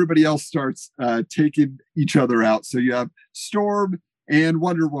 everybody else starts taking each other out. So you have Storm and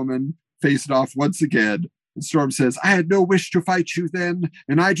Wonder Woman facing off once again. And Storm says, I had no wish to fight you then,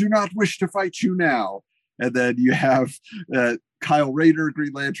 and I do not wish to fight you now. And then you have Kyle Rayner,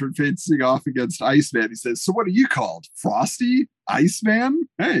 Green Lantern, facing off against Iceman. He says, so what are you called? Frosty? Iceman?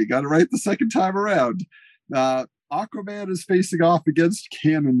 Hey, got it right the second time around. Aquaman is facing off against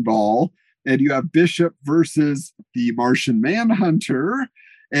Cannonball. And you have Bishop versus the Martian Manhunter.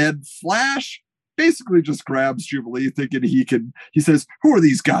 And Flash basically just grabs Jubilee, thinking he says, who are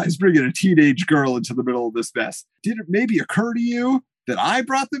these guys bringing a teenage girl into the middle of this mess? Did it maybe occur to you that I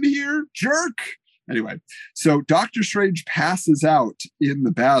brought them here, jerk? Anyway, so Doctor Strange passes out in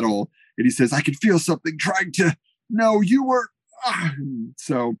the battle, and he says, I can feel something trying to, no, you were,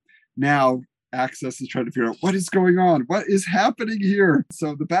 So now Access is trying to figure out what is going on, what is happening here.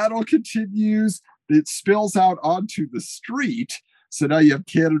 So the battle continues, it spills out onto the street. So now you have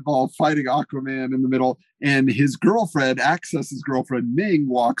Cannonball fighting Aquaman in the middle, and his girlfriend, Access's girlfriend, Ming,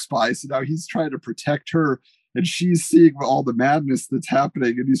 walks by. So now he's trying to protect her, and she's seeing all the madness that's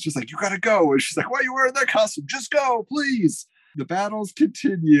happening. And he's just like, you gotta go. And she's like, why are you wearing that costume? Just go, please. The battles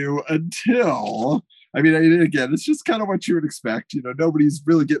continue until, I mean, again, it's just kind of what you would expect. You know, nobody's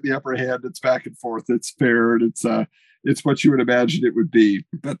really getting the upper hand. It's back and forth. It's fair. And it's what you would imagine it would be.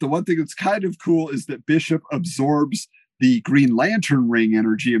 But the one thing that's kind of cool is that Bishop absorbs the Green Lantern ring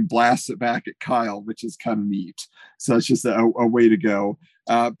energy and blasts it back at Kyle, which is kind of neat. So it's just a way to go.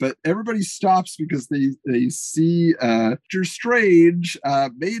 But everybody stops because they see Doctor Strange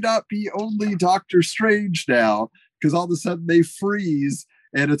may not be only Doctor Strange now, because all of a sudden they freeze.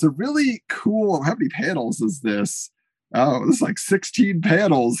 And it's a really cool, how many panels is this? Oh, there's like 16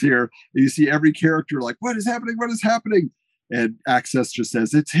 panels here. You see every character like, what is happening? What is happening? And Access just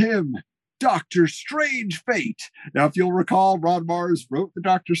says, it's him. Doctor Strange Fate. Now, if you'll recall, Ron Mars wrote the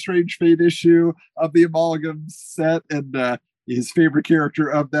Doctor Strange Fate issue of the Amalgam set, and his favorite character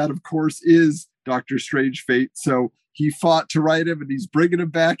of that, of course, is Doctor Strange Fate. So he fought to write him, and he's bringing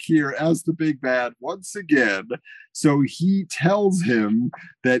him back here as the big bad once again. So he tells him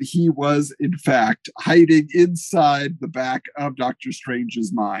that he was, in fact, hiding inside the back of Doctor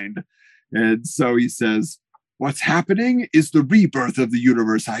Strange's mind. And so he says, what's happening is the rebirth of the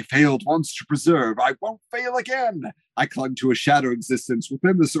universe I failed once to preserve. I won't fail again. I clung to a shadow existence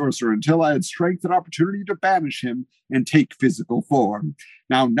within the sorcerer until I had strength and opportunity to banish him and take physical form.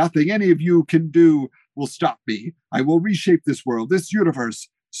 Now, nothing any of you can do will stop me. I will reshape this world, this universe,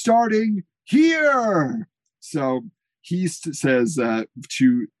 starting here. So he says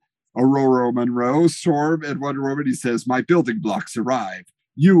to Aurora Monroe, Storm, and Wonder Woman, he says, my building blocks arrive.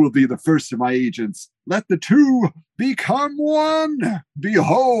 You will be the first of my agents. Let the two become one.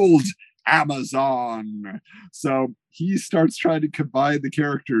 Behold, Amazon. So he starts trying to combine the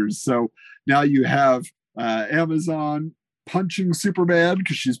characters. So now you have Amazon punching Superman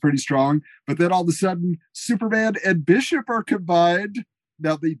because she's pretty strong. But then all of a sudden, Superman and Bishop are combined.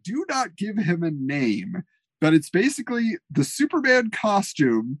 Now, they do not give him a name, but it's basically the Superman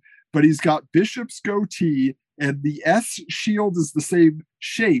costume, but he's got Bishop's goatee, and the S shield is the same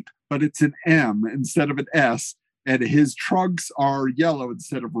shape, but it's an M instead of an S, and his trunks are yellow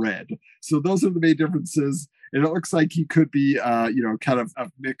instead of red. So those are the main differences. And it looks like he could be, kind of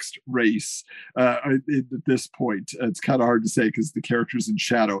a mixed race at this point. It's kind of hard to say because the character's in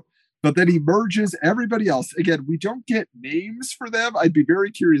shadow. But then he merges everybody else. Again, we don't get names for them. I'd be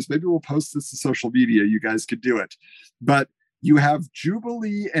very curious. Maybe we'll post this to social media. You guys could do it. But you have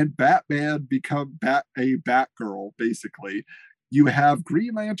Jubilee and Batman become a Batgirl, basically. You have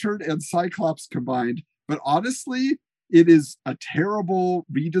Green Lantern and Cyclops combined. But honestly, it is a terrible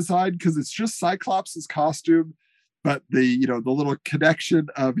redesign because it's just Cyclops' costume, but the little connection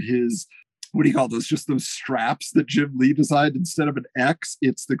of his, what do you call those? Just those straps that Jim Lee designed. Instead of an X,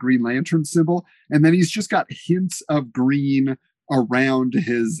 it's the Green Lantern symbol. And then he's just got hints of green around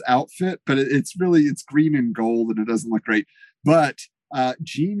his outfit, but it's green and gold and it doesn't look great. But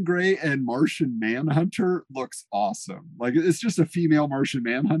Jean Grey and Martian Manhunter looks awesome. Like, it's just a female Martian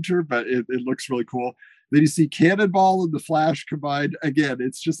Manhunter, but it looks really cool. Then you see Cannonball and the Flash combined. Again,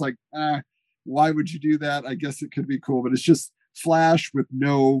 it's just like, why would you do that? I guess it could be cool, but it's just Flash with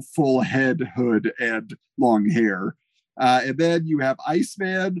no full head, hood, and long hair. And then you have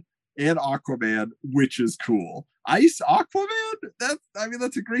Iceman and Aquaman, which is cool. Ice Aquaman?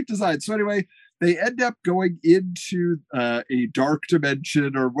 That's a great design. So anyway, they end up going into a dark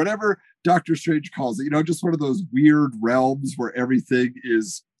dimension or whatever Doctor Strange calls it, just one of those weird realms where everything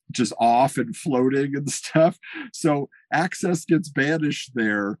is just off and floating and stuff. So Access gets banished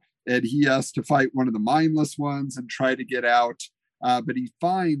there, and he has to fight one of the mindless ones and try to get out. But he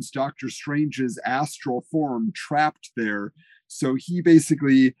finds Doctor Strange's astral form trapped there. So he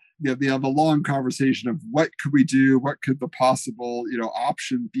basically, they have a long conversation of what could we do? What could the possible,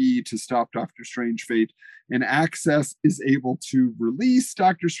 option be to stop Doctor Strange fate? And Access is able to release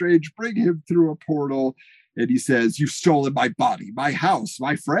Doctor Strange, bring him through a portal. And he says, "You've stolen my body, my house,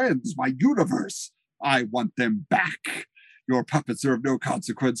 my friends, my universe. I want them back. Your puppets are of no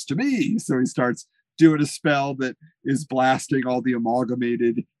consequence to me." So he starts doing a spell that is blasting all the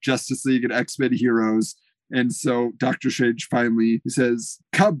amalgamated Justice League and X-Men heroes. And so Doctor Strange finally says,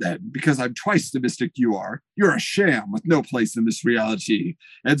 "Come then, because I'm twice the mystic you are. You're a sham with no place in this reality.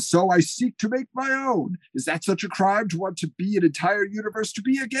 And so I seek to make my own. Is that such a crime to want to be an entire universe to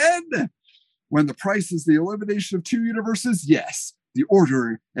be again? When the price is the elimination of two universes, yes, the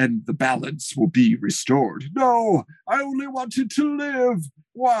order and the balance will be restored. No, I only wanted to live.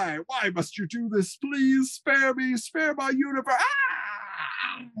 Why? Why must you do this? Please spare me, spare my universe."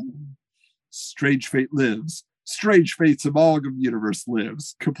 Ah! Strange Fate lives. Strange Fate's amalgam universe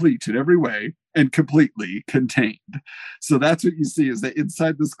lives, complete in every way and completely contained. So that's what you see, is that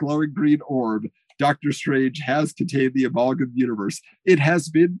inside this glowing green orb, Doctor Strange has contained the amalgam universe. It has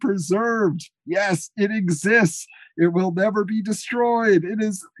been preserved. Yes, it exists. It will never be destroyed. It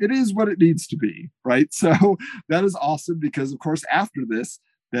is what it needs to be, right? So that is awesome, because of course after this,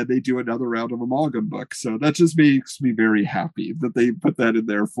 then they do another round of amalgam books. So that just makes me very happy that they put that in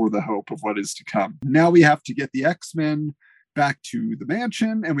there for the hope of what is to come. Now we have to get the X-Men back to the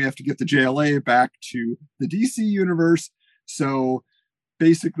mansion, and we have to get the JLA back to the DC universe. So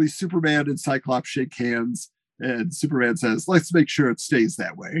basically Superman and Cyclops shake hands, and Superman says, "Let's make sure it stays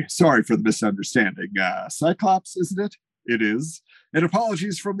that way. Sorry for the misunderstanding. Cyclops, isn't it?" "It is. And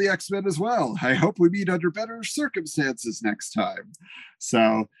apologies from the X-Men as well. I hope we meet under better circumstances next time."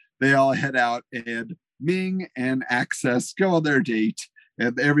 So they all head out, and Ming and Access go on their date,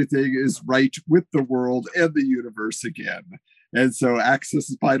 and everything is right with the world and the universe again. And so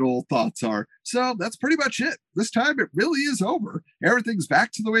Access's final thoughts are, "So that's pretty much it. This time it really is over. Everything's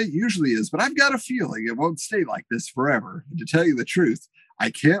back to the way it usually is, but I've got a feeling it won't stay like this forever. And to tell you the truth,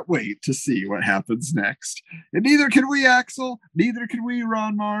 I can't wait to see what happens next." And neither can we, Axel. Neither can we,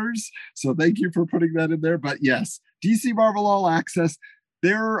 Ron Mars. So thank you for putting that in there. But yes, DC Marvel All Access.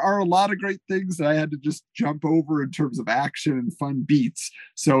 There are a lot of great things that I had to just jump over in terms of action and fun beats.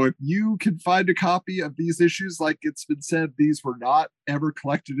 So if you can find a copy of these issues, like it's been said, these were not ever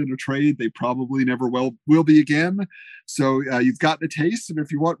collected in a trade. They probably never will be again. So you've gotten a taste. And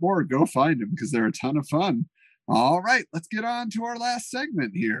if you want more, go find them, because they're a ton of fun. All right, let's get on to our last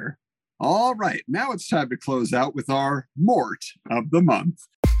segment here. All right, now it's time to close out with our Mort of the Month.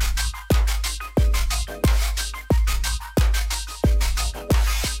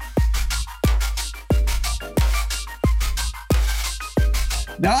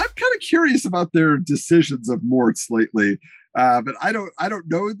 Now, I'm kind of curious about their decisions of Morts lately, but I don't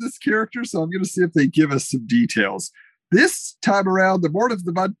know this character, so I'm going to see if they give us some details. This time around, the Mort of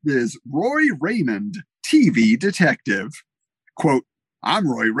the Month is Roy Raymond, TV detective. Quote, "I'm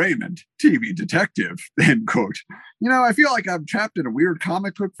Roy Raymond, TV detective," end quote. I feel like I'm trapped in a weird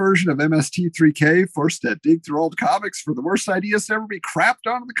comic book version of MST3K, forced to dig through old comics for the worst ideas to ever be crapped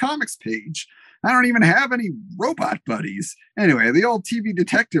onto the comics page. I don't even have any robot buddies. Anyway, the old TV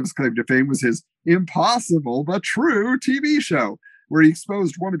detective's claim to fame was his impossible but true TV show, where he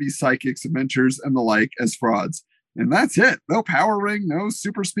exposed wannabe psychics and mentors and the like as frauds. And that's it. No power ring, no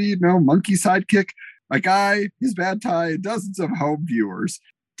super speed, no monkey sidekick. A guy, his bad tie, and dozens of home viewers.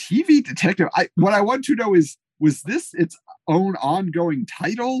 TV detective. What I want to know is, was this its own ongoing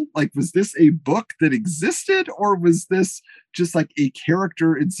title? Like, was this a book that existed, or was this just like a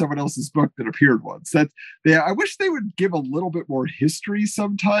character in someone else's book that appeared once? I wish they would give a little bit more history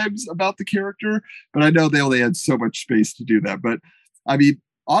sometimes about the character, but I know they only had so much space to do that. But I mean,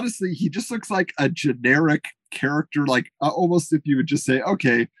 honestly, he just looks like a generic character, like almost if you would just say,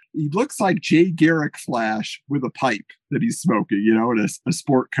 okay, he looks like Jay Garrick Flash with a pipe that he's smoking, and a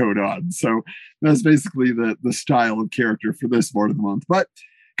sport coat on. So that's basically the style of character for this Mort of the Month. But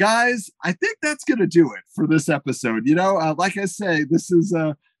guys, I think that's going to do it for this episode. Like I say, this is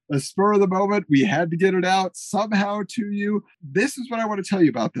a spur of the moment. We had to get it out somehow to you. This is what I want to tell you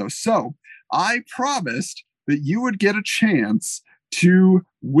about, though. So I promised that you would get a chance to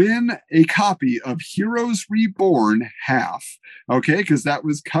win a copy of Heroes Reborn half. Okay, because that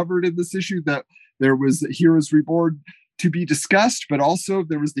was covered in this issue, that there was Heroes Reborn to be discussed, but also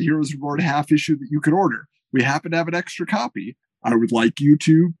there was the Heroes Reborn half issue that you could order. We happen to have an extra copy. I would like you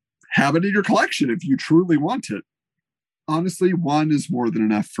to have it in your collection if you truly want it. Honestly, one is more than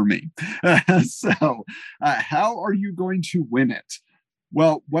enough for me. So, how are you going to win it?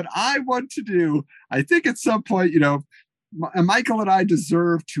 Well, what I want to do, I think at some point, Michael and I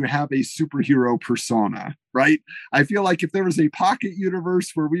deserve to have a superhero persona, right? I feel like if there was a pocket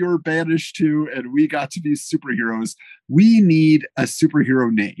universe where we were banished to and we got to be superheroes, we need a superhero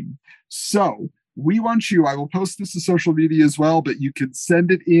name. So we want you, I will post this to social media as well, but you can send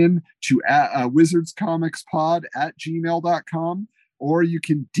it in to wizardscomicspod@gmail.com, or you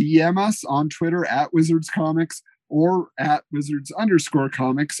can DM us on Twitter @wizardscomics or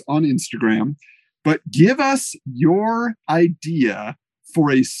 @wizards_comics on Instagram. But give us your idea for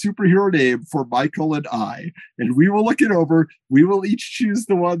a superhero name for Michael and I, and we will look it over. We will each choose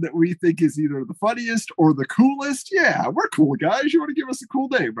the one that we think is either the funniest or the coolest. Yeah, we're cool guys. You want to give us a cool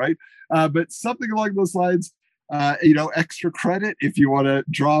name, right? But something along those lines. Extra credit if you want to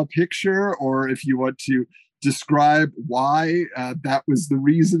draw a picture, or if you want to describe why that was the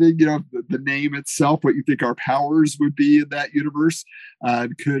reasoning, the name itself, what you think our powers would be in that universe,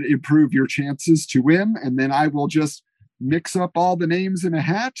 could improve your chances to win. And then I will just mix up all the names in a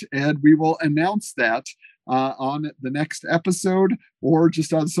hat, and we will announce that on the next episode, or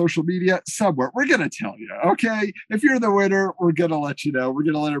just on social media somewhere. We're going to tell you, okay? If you're the winner, we're going to let you know. We're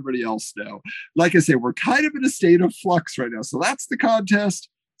going to let everybody else know. Like I say, we're kind of in a state of flux right now. So that's the contest.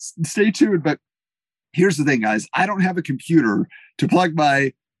 Stay tuned. But here's the thing, guys. I don't have a computer to plug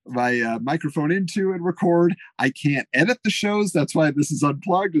my microphone into and record. I can't edit the shows. That's why this is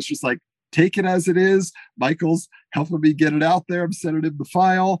unplugged. It's just like, take it as it is. Michael's helping me get it out there. I'm sending him the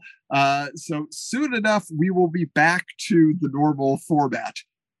file. So soon enough, we will be back to the normal format.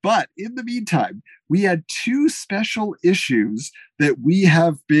 But in the meantime, we had 2 special issues that we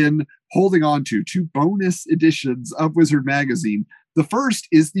have been holding on to, 2 bonus editions of Wizard Magazine. The first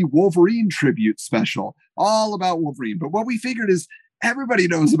is the Wolverine tribute special, all about Wolverine. But what we figured is everybody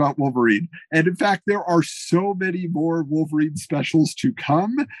knows about Wolverine. And in fact, there are so many more Wolverine specials to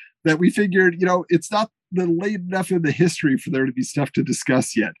come that we figured, it's not late enough in the history for there to be stuff to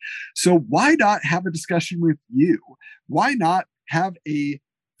discuss yet. So why not have a discussion with you? Why not have a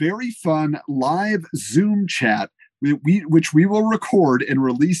very fun live Zoom chat, which we will record and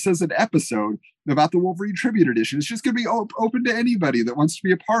release as an episode about the Wolverine Tribute Edition? It's just going to be open to anybody that wants to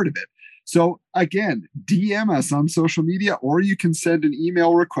be a part of it. So again, DM us on social media, or you can send an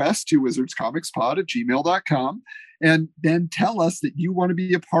email request to wizardscomicspod@gmail.com, and then tell us that you want to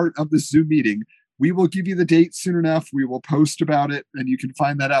be a part of this Zoom meeting. We will give you the date soon enough. We will post about it, and you can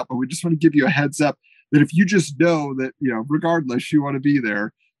find that out. But we just want to give you a heads up that if you just know that, regardless, you want to be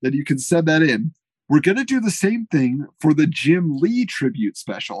there, then you can send that in. We're going to do the same thing for the Jim Lee tribute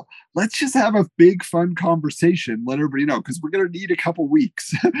special. Let's just have a big, fun conversation. Let everybody know, because we're going to need a couple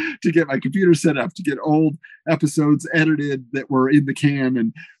weeks to get my computer set up, to get old episodes edited that were in the can,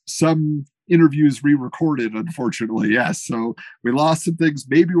 and some interviews re-recorded, unfortunately. Yes, so we lost some things.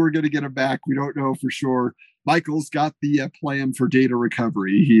 Maybe we're going to get them back. We don't know for sure. Michael's got the plan for data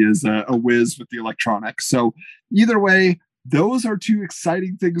recovery. He is a whiz with the electronics. So either way, those are 2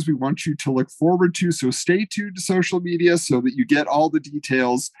 exciting things we want you to look forward to. So stay tuned to social media so that you get all the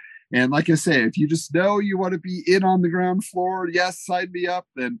details. And like I say, if you just know you want to be in on the ground floor, yes, sign me up,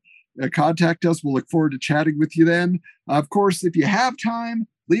 then contact us. We'll look forward to chatting with you then. Of course, if you have time,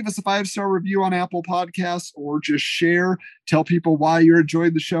 leave us a 5-star review on Apple Podcasts, or just share. Tell people why you're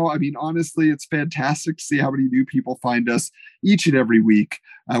enjoying the show. I mean, honestly, it's fantastic to see how many new people find us each and every week.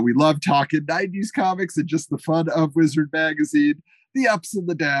 We love talking 90s comics and just the fun of Wizard Magazine, the ups and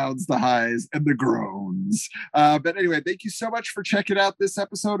the downs, the highs and the groans. But anyway, thank you so much for checking out this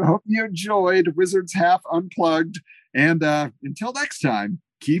episode. I hope you enjoyed Wizards Half Unplugged. And until next time,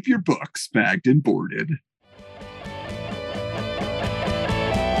 keep your books bagged and boarded.